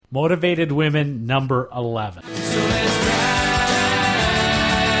Motivated Women, number 11. So let's drive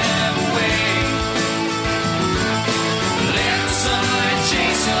away. Let the sunlight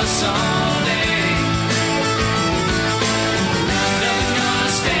chase us all day. Nothing gonna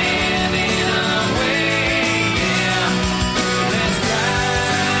stand in our way. Yeah, let's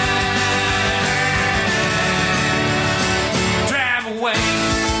drive away.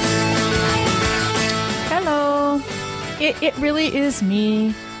 Hello. It really is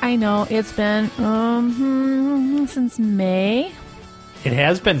me. I know it's been since May. It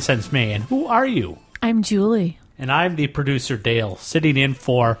has been since May, and who are you? I'm Julie. And I'm the producer, Dale, sitting in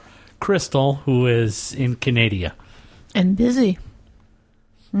for Crystal, who is in Canada. And busy.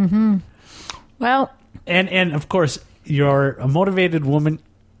 Well, And of course, you're a motivated woman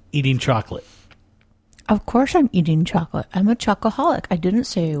eating chocolate. of course I'm eating chocolate. I'm a chocoholic. I didn't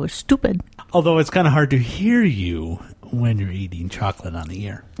say I was stupid. Although it's kind of hard to hear you when you're eating chocolate on the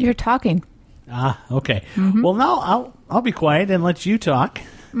air. You're talking. Ah, okay. Well, now I'll be quiet and let you talk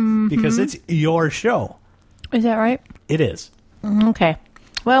because it's your show. Is that right? It is. Okay.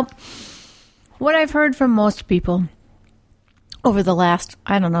 Well, what I've heard from most people over the last,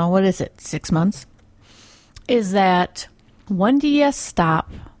 6 months, is that when do you stop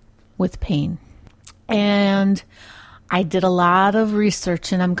with pain? And I did a lot of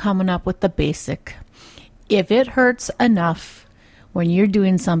research and I'm coming up with the basic. If it hurts enough when you're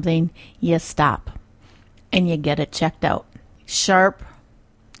doing something, you stop and you get it checked out. Sharp,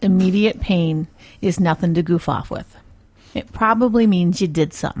 immediate pain is nothing to goof off with. It probably means you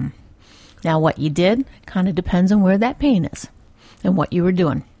did something. Now, what you did kind of depends on where that pain is and what you were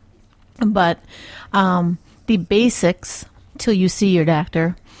doing. But the basics, till you see your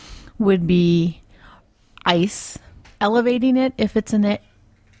doctor, would be ice, elevating it if it's an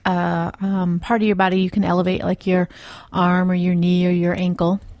part of your body you can elevate, like your arm or your knee or your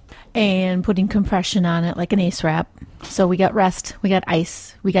ankle, and putting compression on it like an ACE wrap. So we got rest, we got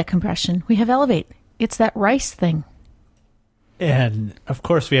ice, we got compression, we have elevate. It's that rice thing. And of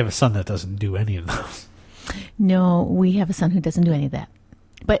course, we have a son that doesn't do any of those. No, we have a son who doesn't do any of that.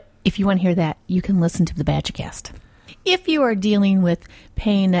 But if you want to hear that, you can listen to the Badgercast. If you are dealing with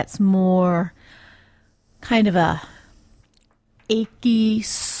pain that's more kind of a achy,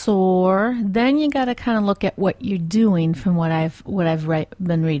 sore, then you got to kind of look at what you're doing from what I've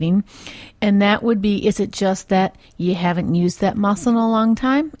been reading. And that would be, is it just that you haven't used that muscle in a long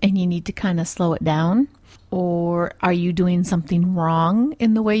time and you need to kind of slow it down? Or are you doing something wrong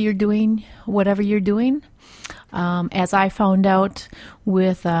in the way you're doing whatever you're doing? As I found out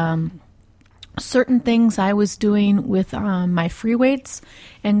with certain things I was doing with my free weights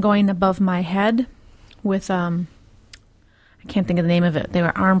and going above my head with I can't think of the name of it. They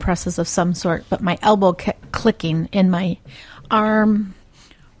were arm presses of some sort, but my elbow kept clicking and my arm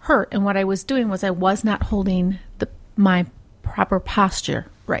hurt. And what I was doing was I was not holding my proper posture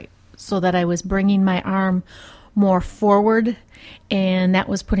right, so that I was bringing my arm more forward, and that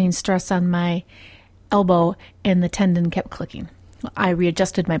was putting stress on my elbow, and the tendon kept clicking. I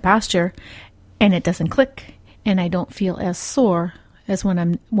readjusted my posture, and it doesn't click, and I don't feel as sore as when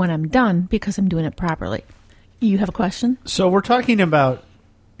I'm done because I'm doing it properly. You have a question? So we're talking about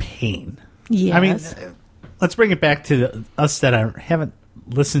pain. Yes. I mean, let's bring it back to us that haven't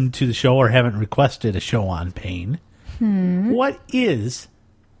listened to the show or haven't requested a show on pain. What is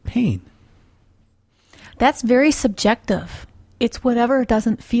pain? That's very subjective. It's whatever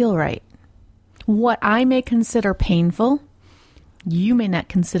doesn't feel right. What I may consider painful, you may not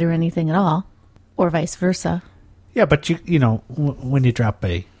consider anything at all, or vice versa. Yeah, but you know, when you drop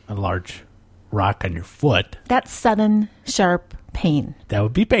a large rock on your foot, That's sudden, sharp pain. that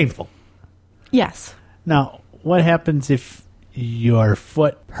would be painful. Yes. Now, what happens if your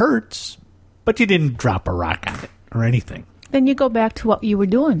foot hurts, but you didn't drop a rock on it or anything? Then you go back to what you were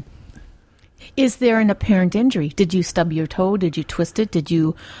doing. Is there an apparent injury? Did you stub your toe? Did you twist it? Did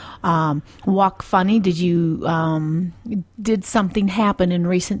you walk funny? Did something happen in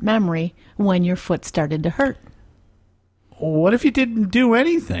recent memory when your foot started to hurt? What if you didn't do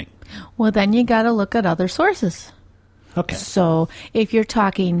anything? Well, then you got to look at other sources. Okay. So if you're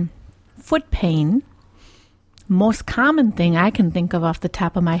talking foot pain, most common thing I can think of off the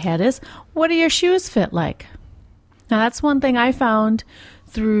top of my head is, what do your shoes fit like? Now, that's one thing I found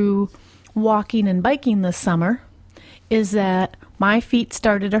through walking and biking this summer, is that my feet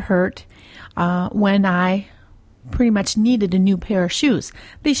started to hurt when I pretty much needed a new pair of shoes.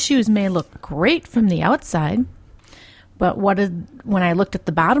 These shoes may look great from the outside, but when I looked at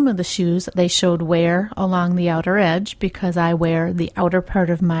the bottom of the shoes, they showed wear along the outer edge because I wear the outer part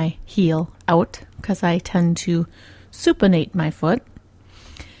of my heel out because I tend to supinate my foot.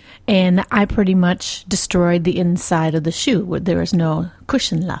 And I pretty much destroyed the inside of the shoe where there was no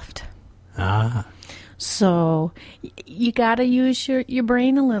cushion left. Ah. So you got to use your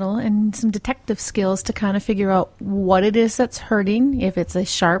brain a little and some detective skills to kind of figure out what it is that's hurting. If it's a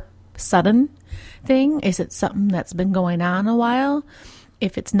sharp, sudden thing, is it something that's been going on a while?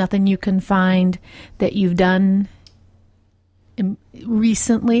 If it's nothing you can find that you've done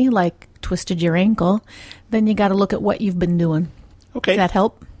recently, like twisted your ankle, then you got to look at what you've been doing. Okay. Does that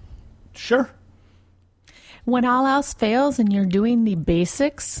help? Sure. When all else fails and you're doing the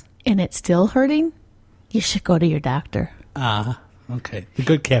basics and it's still hurting, you should go to your doctor. Okay. The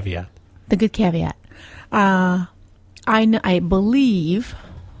good caveat. The good caveat. I believe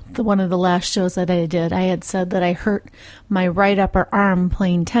one of the last shows that I did, I had said that I hurt my right upper arm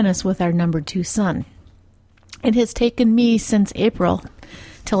playing tennis with our number 2 son. It has taken me since April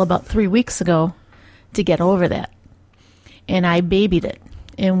till about 3 weeks ago to get over that. And I babied it.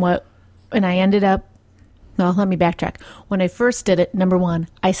 And I ended up, well, let me backtrack. When I first did it, number 1,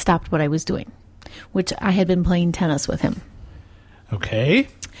 I stopped what I was doing, which I had been playing tennis with him. Okay.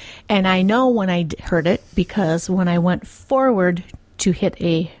 And I know when I hurt it because when I went forward to hit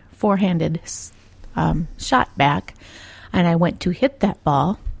a forehanded shot back and I went to hit that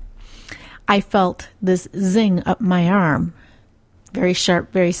ball, I felt this zing up my arm, very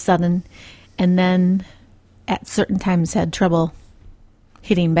sharp, very sudden, and then at certain times had trouble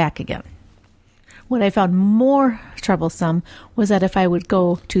hitting back again. What I found more troublesome was that if I would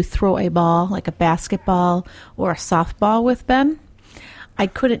go to throw a ball, like a basketball or a softball with Ben, I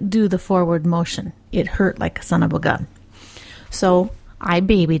couldn't do the forward motion. It hurt like a son of a gun. So I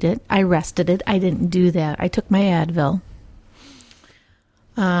babied it. I rested it. I didn't do that. I took my Advil.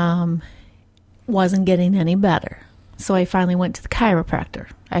 Wasn't getting any better. So I finally went to the chiropractor.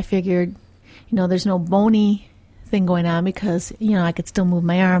 I figured, there's no bony thing going on because, I could still move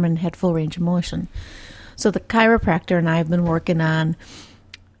my arm and had full range of motion. So the chiropractor and I have been working on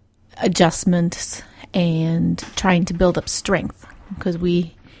adjustments and trying to build up strength because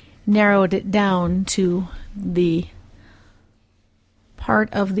we narrowed it down to the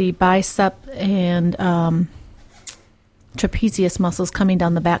part of the bicep and trapezius muscles coming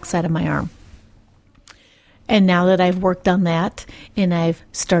down the backside of my arm. And now that I've worked on that and I've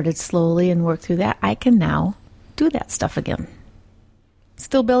started slowly and worked through that, I can now do that stuff again.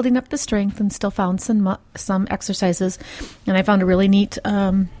 Still building up the strength and still found some exercises. And I found a really neat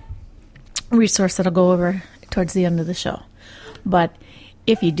resource that I'll go over towards the end of the show. But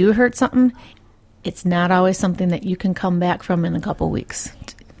if you do hurt something, it's not always something that you can come back from in a couple weeks.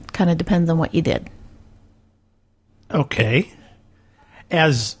 It kind of depends on what you did. Okay.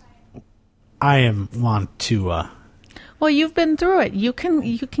 As I want to... Well, you've been through it. You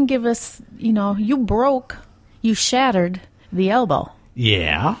can give us, you shattered the elbow.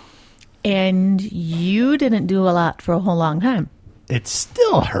 Yeah. And you didn't do a lot for a whole long time. It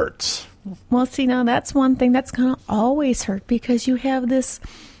still hurts. Well, see, now that's one thing that's going to always hurt because you have this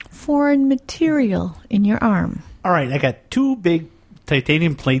foreign material in your arm. All right, I got 2 big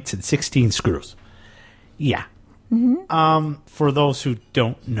titanium plates and 16 screws. Yeah. Mm-hmm. For those who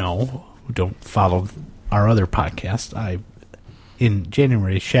don't know, who don't follow our other podcast, I, in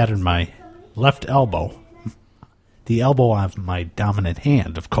January, shattered my left elbow. The elbow of my dominant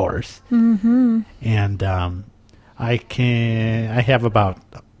hand, of course. Mm-hmm. And I have about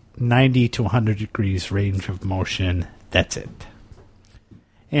 90 to 100 degrees range of motion. That's it.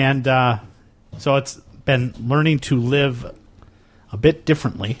 And so it's been learning to live a bit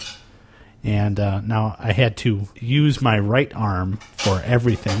differently. And now I had to use my right arm for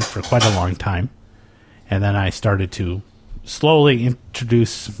everything for quite a long time. And then I started to slowly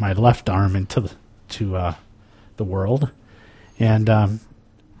introduce my left arm into the world. And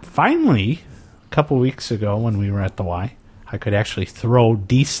finally, a couple weeks ago when we were at the Y, I could actually throw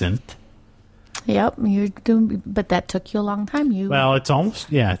decent. Yep, you're doing, but that took you a long time. Well, it's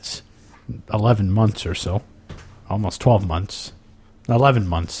 11 months or so. Almost 12 months. 11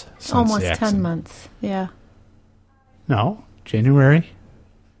 months since almost the accident. 10 months, yeah. No, January.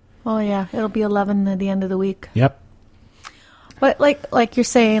 Oh, yeah, it'll be 11 at the end of the week. Yep. But like you're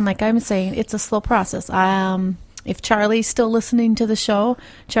saying, like I'm saying, it's a slow process. If Charlie's still listening to the show,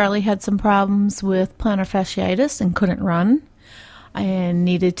 Charlie had some problems with plantar fasciitis and couldn't run and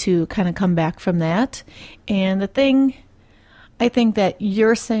needed to kind of come back from that. And the thing I think that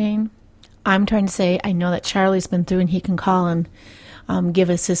you're saying, I'm trying to say, I know that Charlie's been through and he can call and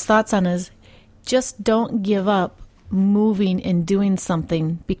give us his thoughts on is just don't give up moving and doing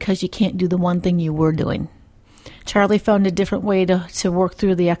something because you can't do the one thing you were doing. Charlie found a different way to work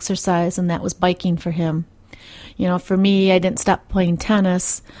through the exercise, and that was biking for him. For me, I didn't stop playing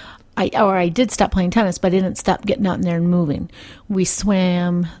tennis I did stop playing tennis, but I didn't stop getting out in there and moving. We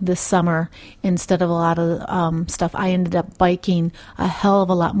swam this summer instead of a lot of stuff. I ended up biking a hell of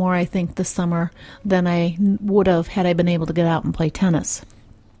a lot more, I think, this summer than I would have had I been able to get out and play tennis.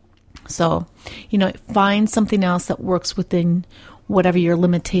 So, find something else that works within whatever your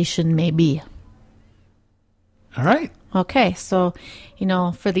limitation may be. All right. Okay, so,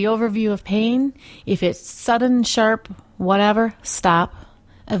 for the overview of pain, if it's sudden, sharp, whatever, stop.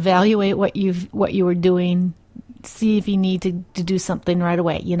 Evaluate what you were doing. See if you need to do something right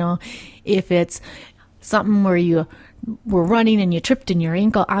away. If it's something where you were running and you tripped and your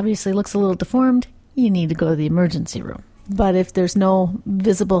ankle obviously looks a little deformed, you need to go to the emergency room. But if there's no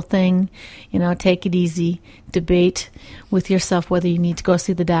visible thing, take it easy. Debate with yourself whether you need to go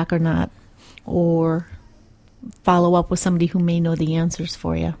see the doc or not, or follow up with somebody who may know the answers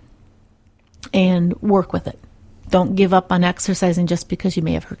for you, and work with it. Don't give up on exercising just because you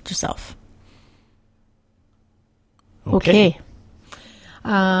may have hurt yourself. Okay.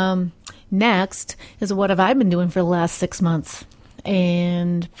 Next is what have I been doing for the last 6 months?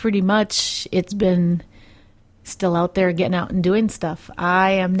 And pretty much it's been still out there getting out and doing stuff.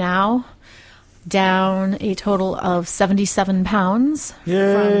 I am now down a total of 77 pounds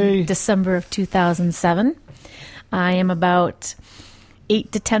from December of 2007. I am about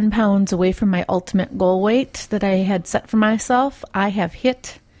 8 to 10 pounds away from my ultimate goal weight that I had set for myself. I have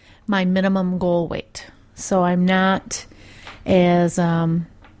hit my minimum goal weight. So I'm not as,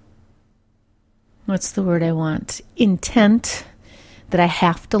 what's the word I want? Intent that I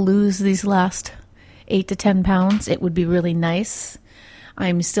have to lose these last 8 to 10 pounds. It would be really nice.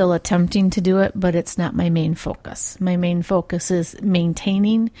 I'm still attempting to do it, but it's not my main focus. My main focus is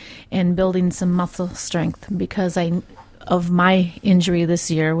maintaining and building some muscle strength because of my injury this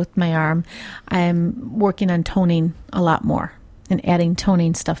year with my arm. I'm working on toning a lot more and adding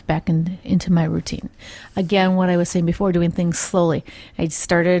toning stuff back into my routine. Again, what I was saying before, doing things slowly. I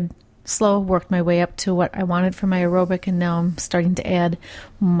started slow, worked my way up to what I wanted for my aerobic, and now I'm starting to add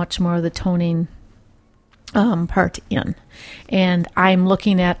much more of the toning part in. And I'm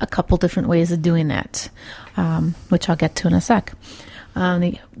looking at a couple different ways of doing that, which I'll get to in a sec.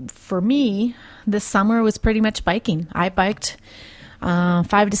 For me, this summer was pretty much biking. I biked 5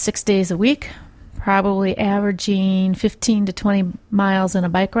 to 6 days a week, probably averaging 15 to 20 miles in a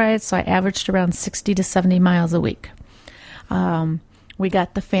bike ride. So I averaged around 60 to 70 miles a week. We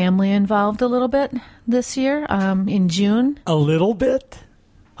got the family involved a little bit this year in June. A little bit?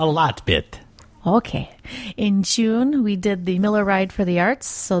 A lot bit. Okay. In June, we did the Miller Ride for the Arts.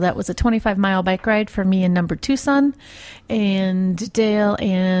 So that was a 25-mile bike ride for me and number 2 son. And Dale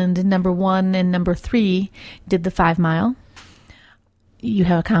and number 1 and number 3 did the 5-mile. You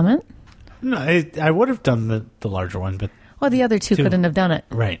have a comment? No, I would have done the larger one, but... Well, the other two couldn't have done it.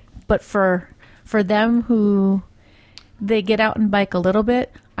 Right. But for them who they get out and bike a little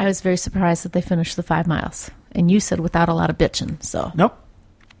bit, I was very surprised that they finished the 5 miles. And you said without a lot of bitching, so... Nope.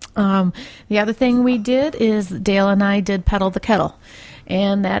 The other thing we did is Dale and I did Pedal the Kettle.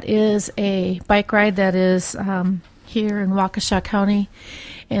 And that is a bike ride that is here in Waukesha County.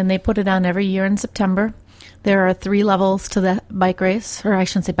 And they put it on every year in September. There are 3 levels to the bike race. Or I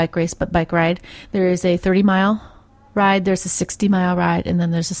shouldn't say bike race, but bike ride. There is a 30-mile ride, there's a 60-mile ride, and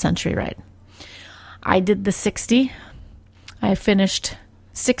then there's a century ride. I did the 60. I finished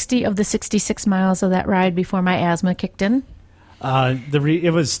 60 of the 66 miles of that ride before my asthma kicked in.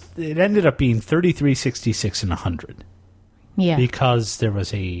 It ended up being 33, 66, and 100. Yeah. Because there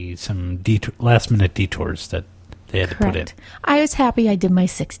was some last minute detours that they had to put in. I was happy I did my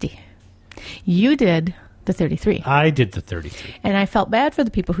 60. You did the 33. I did the 33. And I felt bad for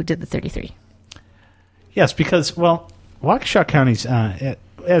the people who did the 33. Yes, because, Waukesha County's,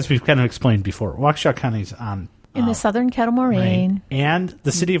 as we've kind of explained before, Waukesha County's on... in the southern Kettle Moraine. And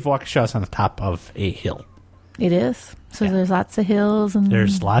the city of Waukesha is on the top of a hill. It is. So there's lots of hills.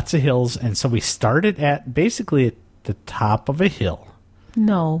 There's lots of hills. And so we started at basically the top of a hill.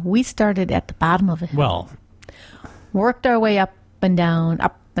 No, we started at the bottom of a hill. Well. Worked our way up and down,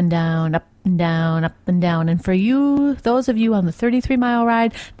 up and down, up and down, up and down. And for you, those of you on the 33-mile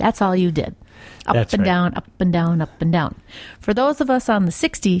ride, that's all you did. Up and down, up and down, up and down. For those of us on the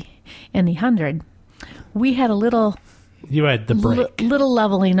 60 and the 100, we had a little... You had the break. Little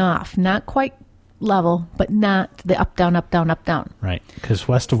leveling off. Not quite level, but not the up, down, up, down, up, down. Right, because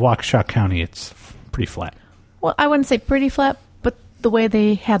west of Waukesha County, it's pretty flat. Well, I wouldn't say pretty flat, but the way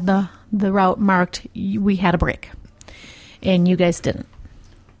they had the route marked, we had a break. And you guys didn't.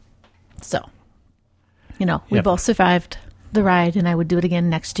 So, we both survived the ride, and I would do it again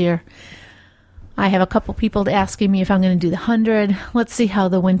next year. I have a couple people asking me if I'm going to do the 100. Let's see how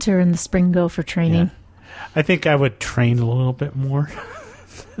the winter and the spring go for training. Yeah. I think I would train a little bit more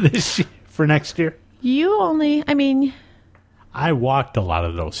this year, for next year. I walked a lot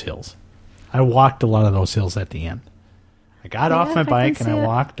of those hills. I walked a lot of those hills at the end. I got off my bike and I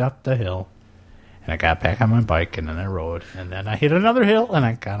walked up the hill. And I got back on my bike and then I rode. And then I hit another hill and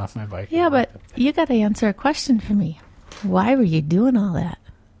I got off my bike. Yeah, but you got to answer a question for me. Why were you doing all that?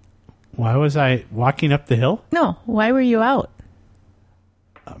 Why was I walking up the hill? No, why were you out?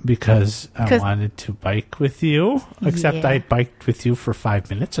 Because I wanted to bike with you. Except Yeah. I biked with you for 5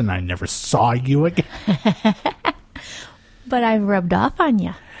 minutes and I never saw you again. But I rubbed off on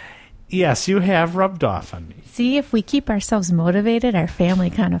you. Yes, you have rubbed off on me. See, if we keep ourselves motivated, our family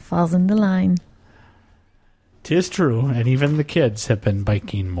kind of falls into line. 'Tis true, and even the kids have been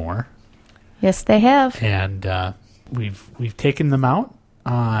biking more. Yes, they have. And we've taken them out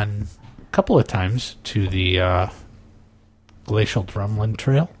on a couple of times to the Glacial Drumlin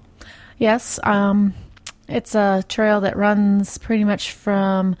Trail. Yes, it's a trail that runs pretty much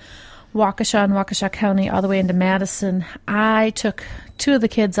from Waukesha and Waukesha County all the way into Madison. I took 2 of the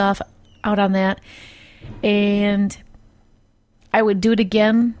kids out on that, and I would do it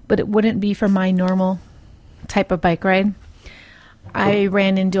again, but it wouldn't be for my normal type of bike ride. I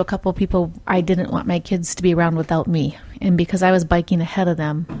ran into a couple of people I didn't want my kids to be around without me, and because I was biking ahead of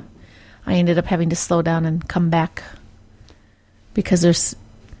them, I ended up having to slow down and come back because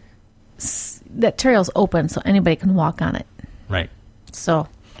that trail's open, so anybody can walk on it. Right. So,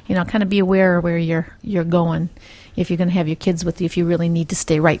 kind of be aware where you're going. If you're going to have your kids with you, if you really need to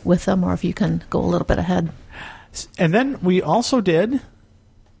stay right with them, or if you can go a little bit ahead. And then we also did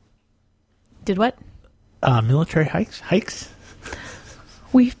what? Military hikes.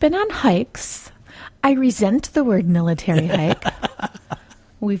 We've been on hikes. I resent the word military hike.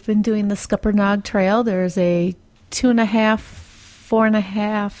 We've been doing the Scuppernong Trail. There's a 2.5,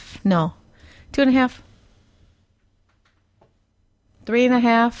 4.5, 2.5,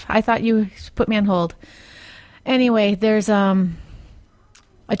 3.5. I thought you put me on hold. Anyway, there's a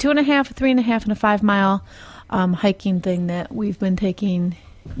 2.5, a 3.5, and a 5 mile hiking thing that we've been taking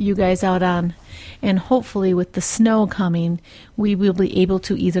you guys out on. And hopefully with the snow coming, we will be able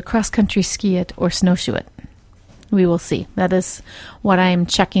to either cross-country ski it or snowshoe it. We will see. That is what I am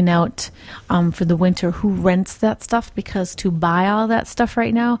checking out for the winter, who rents that stuff, because to buy all that stuff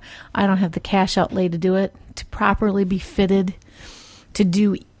right now, I don't have the cash outlay to do it, to properly be fitted to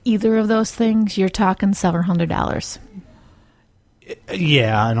do either of those things. You're talking several $100.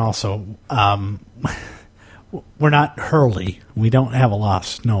 Yeah, and also, we're not Hurley. We don't have a lot of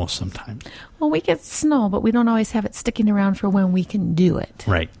snow sometimes. Well, we get snow, but we don't always have it sticking around for when we can do it.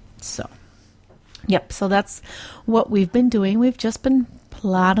 Right. So, yep. So that's what we've been doing. We've just been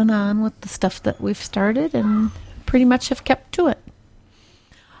plodding on with the stuff that we've started and pretty much have kept to it.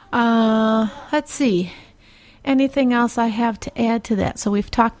 Let's see. Anything else I have to add to that? So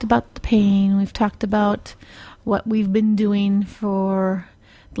we've talked about the pain. We've talked about what we've been doing for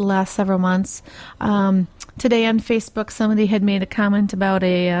the last several months. Today on Facebook, somebody had made a comment about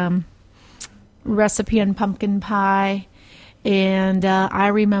a recipe on pumpkin pie. And I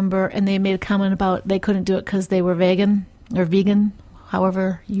remember, and they made a comment about they couldn't do it because they were vegan, or vegan,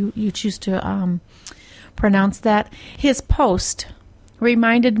 however you choose to pronounce that. His post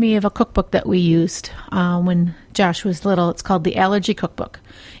reminded me of a cookbook that we used when Josh was little. It's called The Allergy Cookbook.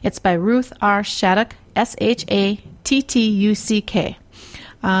 It's by Ruth R. Shattuck, Shattuck.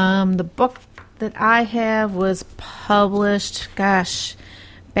 The book that I have was published,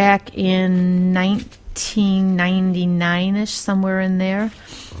 back in 1999-ish, somewhere in there.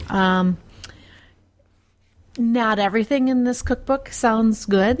 Not everything in this cookbook sounds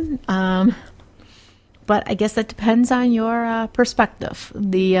good. But I guess that depends on your perspective.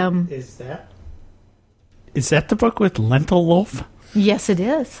 Is that the book with lentil loaf? Yes, it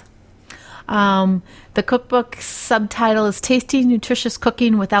is. The cookbook subtitle is Tasty, Nutritious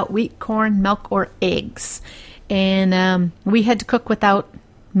Cooking Without Wheat, Corn, Milk, or Eggs. And we had to cook without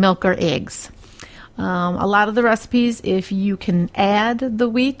milk or eggs. A lot of the recipes, if you can add the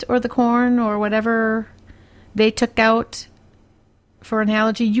wheat or the corn or whatever they took out for an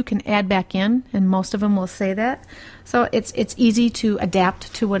allergy, you can add back in, and most of them will say that. So it's easy to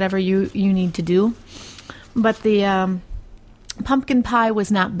adapt to whatever you need to do. But the pumpkin pie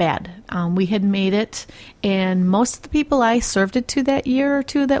was not bad. We had made it, and most of the people I served it to that year or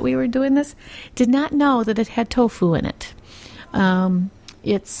two that we were doing this did not know that it had tofu in it.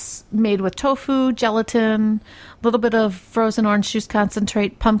 It's made with tofu, gelatin, a little bit of frozen orange juice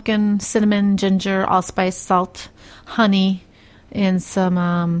concentrate, pumpkin, cinnamon, ginger, allspice, salt, honey, and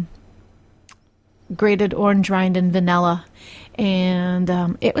some grated orange rind and vanilla, and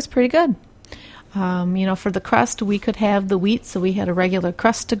it was pretty good. For the crust, we could have the wheat, so we had a regular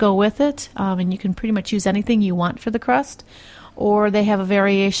crust to go with it, and you can pretty much use anything you want for the crust. Or they have a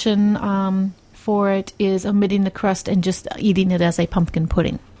variation for it is omitting the crust and just eating it as a pumpkin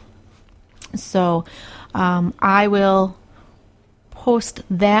pudding. So I will post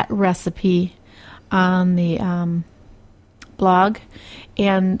that recipe on the blog.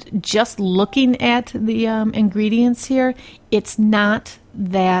 And just looking at the ingredients here, it's not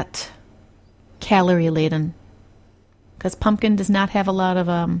that calorie laden, because pumpkin does not have a lot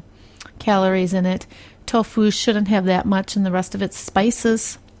of calories in it. Tofu shouldn't have that much, and the rest of it's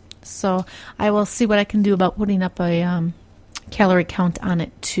spices. So I will see what I can do about putting up a calorie count on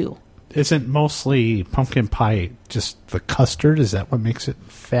it too. Isn't mostly pumpkin pie just the custard? Is that what makes it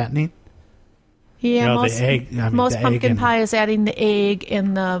fattening? Yeah, the egg. Most pumpkin pie is adding the egg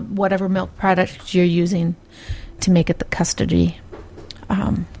and the whatever milk product you're using to make it the custardy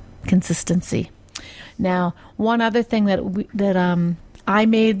consistency. Now, one other thing that I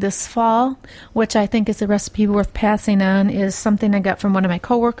made this fall, which I think is a recipe worth passing on, is something I got from one of my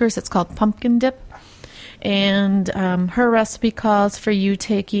coworkers. It's called pumpkin dip, and her recipe calls for you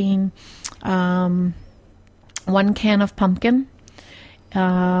taking 1 can of pumpkin,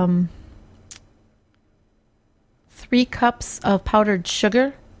 3 cups of powdered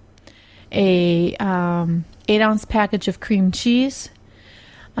sugar, a 8-ounce package of cream cheese,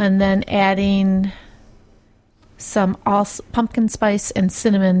 and then adding some pumpkin spice and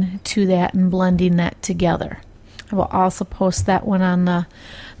cinnamon to that and blending that together. I will also post that one on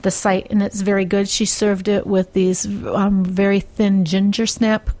the site, and it's very good. She served it with these very thin ginger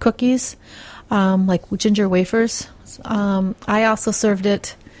snap cookies, like ginger wafers. I also served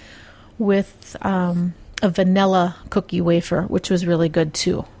it with a vanilla cookie wafer, which was really good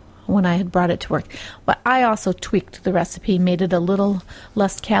too when I had brought it to work. But I also tweaked the recipe, made it a little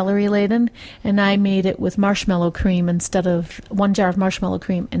less calorie laden, and I made it with marshmallow cream instead of 1 jar of marshmallow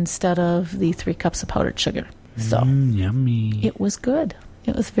cream instead of the 3 cups of powdered sugar. So yummy. It was good.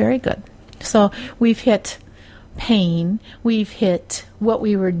 It was very good. So we've hit pain. We've hit what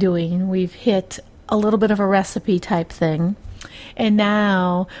we were doing. We've hit a little bit of a recipe type thing. And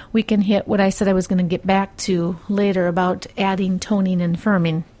now we can hit what I said I was going to get back to later about adding toning and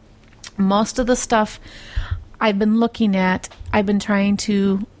firming. Most of the stuff I've been looking at, I've been trying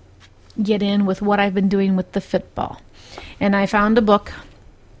to get in with what I've been doing with the Fitball. And I found a book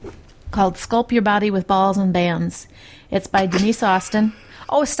called Sculpt Your Body with Balls and Bands. It's by Denise Austin.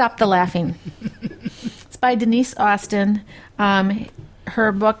 Oh, stop the laughing. It's by Denise Austin.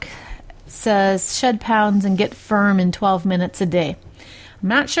 Her book says shed pounds and get firm in 12 minutes a day. I'm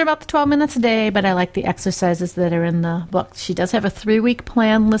not sure about the 12 minutes a day, but I like the exercises that are in the book. She does have a 3-week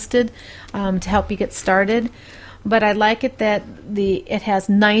plan listed to help you get started, but I like it that it has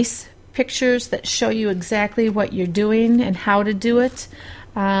nice pictures that show you exactly what you're doing and how to do it.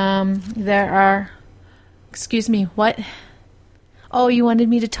 There are, excuse me, what? Oh, you wanted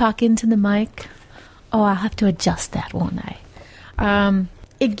me to talk into the mic? Oh, I'll have to adjust that, won't I?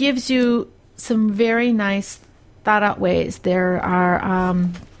 It gives you some very nice thought out ways. There are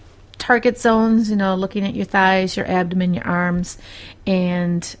target zones, looking at your thighs, your abdomen, your arms,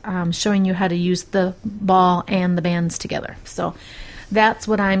 and showing you how to use the ball and the bands together. So that's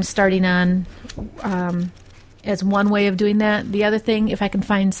what I'm starting on as one way of doing that. The other thing, if I can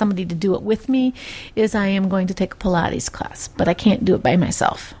find somebody to do it with me, is I am going to take a Pilates class, but I can't do it by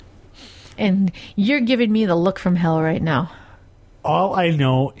myself. And you're giving me the look from hell right now. All I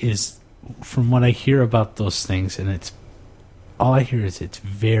know is from what I hear about those things, and all I hear is it's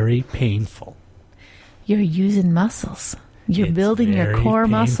very painful. You're using muscles. You're building your core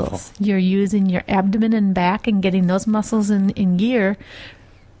painful. muscles. You're using your abdomen and back and getting those muscles in gear,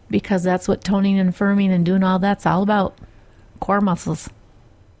 because that's what toning and firming and doing all that's all about. Core muscles.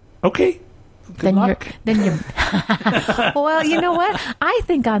 Okay. Good luck. You're well, you know what? I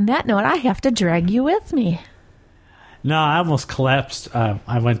think on that note, I have to drag you with me. No, I almost collapsed.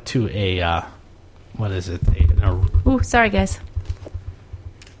 I went to a, what is it? Ooh, sorry, guys.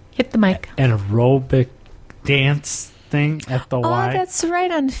 Hit the mic. An aerobic dance thing at the Y. Oh, that's right.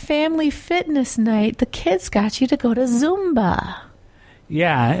 On Family Fitness Night, the kids got you to go to Zumba.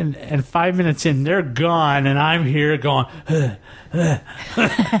 Yeah, and 5 minutes in, they're gone, and I'm here going,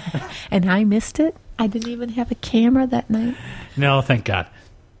 And I missed it. I didn't even have a camera that night. No, thank God.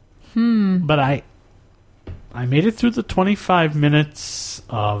 But I made it through the 25 minutes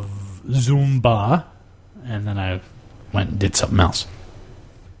of Zumba, and then I went and did something else.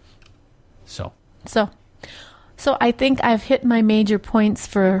 So I think I've hit my major points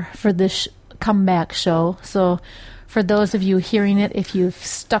for this comeback show. So for those of you hearing it, if you've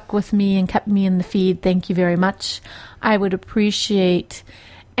stuck with me and kept me in the feed, thank you very much. I would appreciate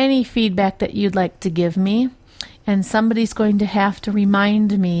any feedback that you'd like to give me. And somebody's going to have to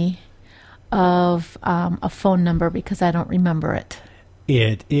remind me of a phone number because I don't remember it.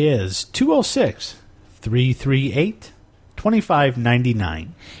 It is 206-338-2599.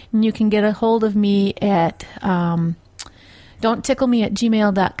 And you can get a hold of me at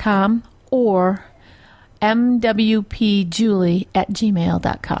don'ttickleme@gmail.com or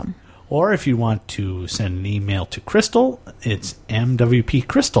mwpjulie@gmail.com. Or if you want to send an email to Crystal, it's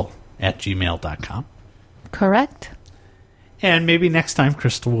mwpcrystal@gmail.com. Correct. And maybe next time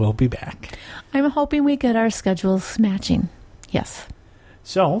Crystal will be back. I'm hoping we get our schedules matching. Yes.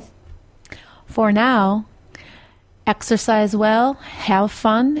 So, for now, exercise well, have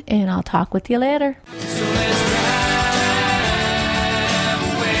fun, and I'll talk with you later. So